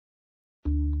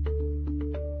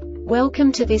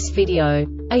Welcome to this video.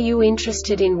 Are you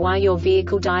interested in why your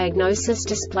vehicle diagnosis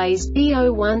displays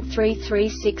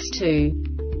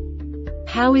B0133-62?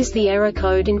 How is the error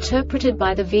code interpreted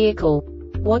by the vehicle?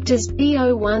 What does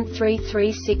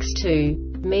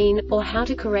B0133-62 mean, or how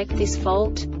to correct this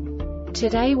fault?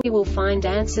 Today we will find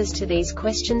answers to these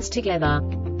questions together.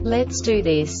 Let's do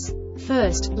this.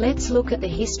 First, let's look at the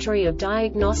history of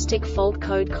diagnostic fault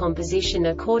code composition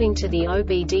according to the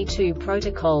OBD2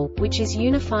 protocol, which is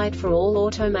unified for all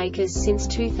automakers since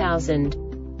 2000.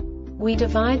 We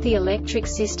divide the electric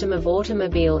system of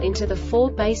automobile into the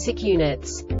four basic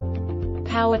units: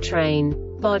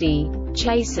 powertrain, body,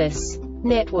 chassis,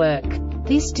 network.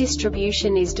 This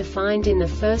distribution is defined in the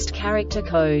first character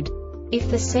code.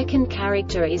 If the second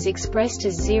character is expressed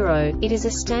as 0, it is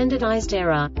a standardized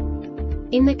error.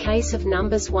 In the case of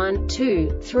numbers 1,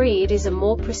 2, 3, it is a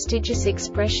more prestigious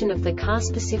expression of the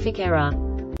car-specific error.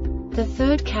 The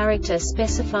third character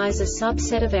specifies a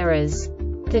subset of errors.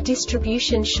 The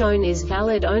distribution shown is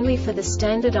valid only for the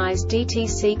standardized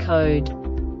DTC code.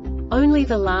 Only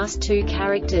the last two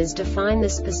characters define the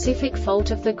specific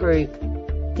fault of the group.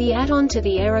 The add-on to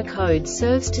the error code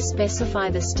serves to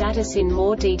specify the status in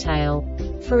more detail.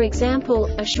 For example,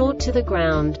 a short to the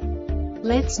ground.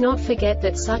 Let's not forget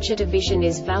that such a division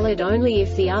is valid only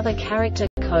if the other character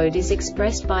code is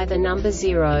expressed by the number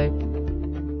 0.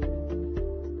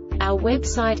 Our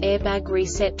website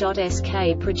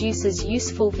airbagreset.sk produces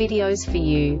useful videos for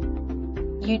you.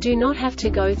 You do not have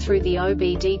to go through the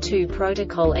OBD2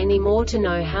 protocol anymore to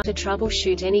know how to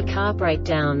troubleshoot any car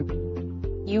breakdown.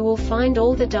 You will find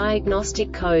all the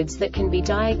diagnostic codes that can be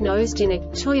diagnosed in a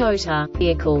Toyota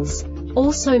vehicles.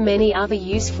 Also many other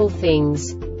useful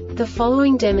things. The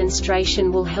following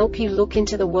demonstration will help you look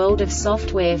into the world of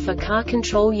software for car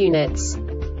control units.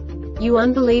 You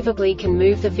unbelievably can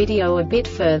move the video a bit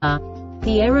further.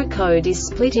 The error code is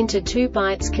split into 2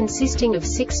 bytes consisting of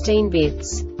 16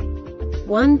 bits.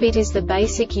 1 bit is the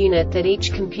basic unit that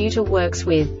each computer works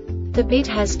with. The bit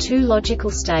has 2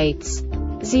 logical states: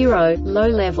 0, low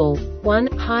level, 1,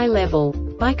 high level.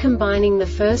 By combining the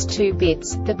first 2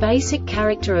 bits, the basic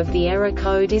character of the error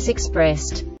code is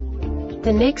expressed.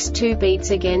 The next 2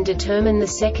 beats again determine the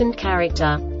second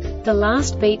character. The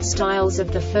last beat styles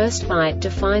of the first byte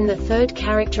define the third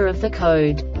character of the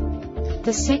code.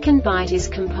 The second byte is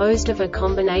composed of a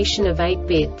combination of 8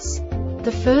 bits.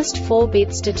 The first 4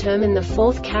 bits determine the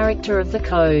fourth character of the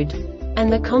code.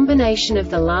 And the combination of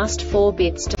the last 4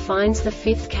 bits defines the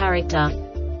fifth character.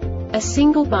 A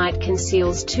single byte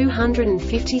conceals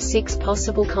 256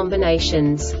 possible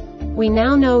combinations. We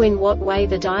now know in what way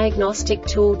the diagnostic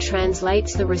tool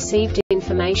translates the received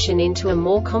information into a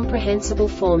more comprehensible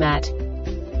format.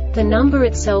 The number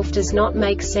itself does not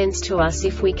make sense to us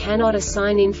if we cannot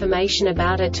assign information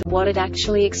about it to what it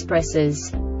actually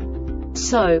expresses.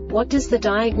 So, what does the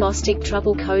diagnostic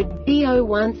trouble code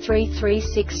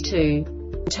B0133-62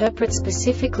 interpret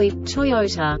specifically for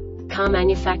Toyota car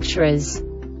manufacturers?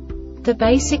 The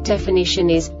basic definition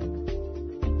is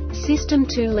System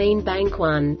 2 Lean Bank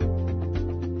 1.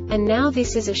 And now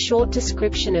this is a short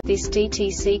description of this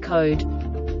DTC code.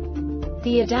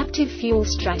 The adaptive fuel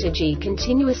strategy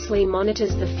continuously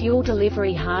monitors the fuel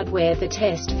delivery hardware. The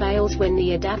test fails when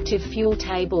the adaptive fuel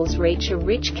tables reach a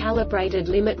rich calibrated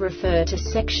limit. Refer to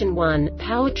Section 1,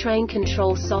 Powertrain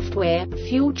Control Software,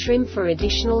 Fuel Trim for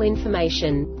additional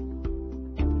information.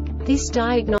 This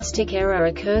diagnostic error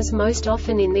occurs most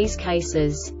often in these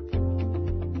cases: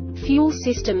 fuel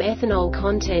system ethanol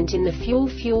content in the fuel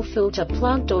filter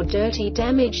plugged or dirty,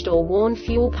 damaged or worn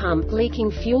fuel pump leaking,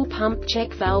 fuel pump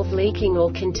check valve leaking or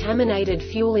contaminated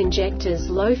fuel injectors,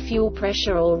 low fuel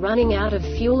pressure or running out of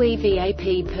fuel,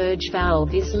 EVAP purge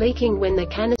valve is leaking when the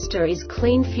canister is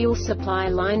clean, fuel supply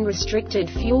line restricted,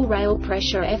 fuel rail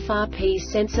pressure, FRP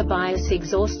sensor bias,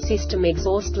 exhaust system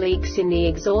exhaust leaks in the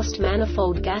exhaust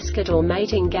manifold gasket or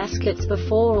mating gaskets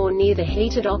before or near the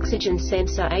heated oxygen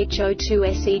sensor, HO2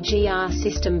 SEGR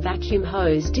system vacuum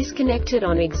hose disconnected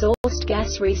on exhaust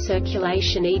gas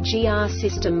recirculation, EGR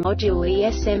system module,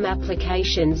 ESM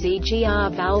applications, EGR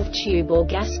valve tube or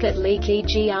gasket leak,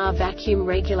 EGR vacuum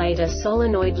regulator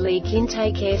solenoid leak,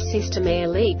 intake air system air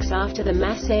leaks after the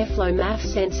mass airflow, MAF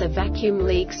sensor vacuum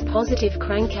leaks, positive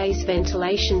crankcase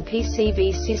ventilation,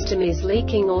 PCV system is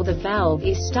leaking or the valve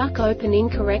is stuck open,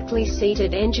 incorrectly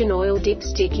seated engine oil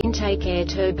dipstick, intake air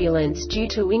turbulence due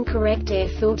to incorrect air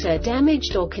filter,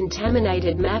 damaged or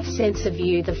contaminated MAF sensor.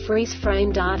 View the freeze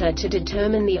frame data to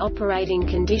determine the operating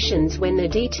conditions when the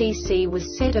DTC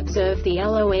was set. Observe the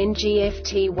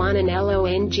LONGFT1 and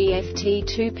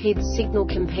LONGFT2 PID signal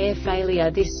compare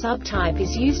failure. This subtype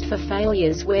is used for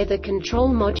failures where the control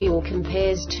module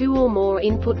compares two or more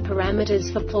input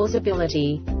parameters for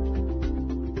plausibility.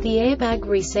 The Airbag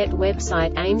Reset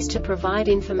website aims to provide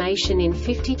information in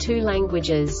 52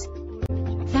 languages.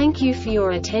 Thank you for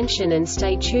your attention and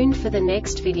stay tuned for the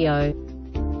next video.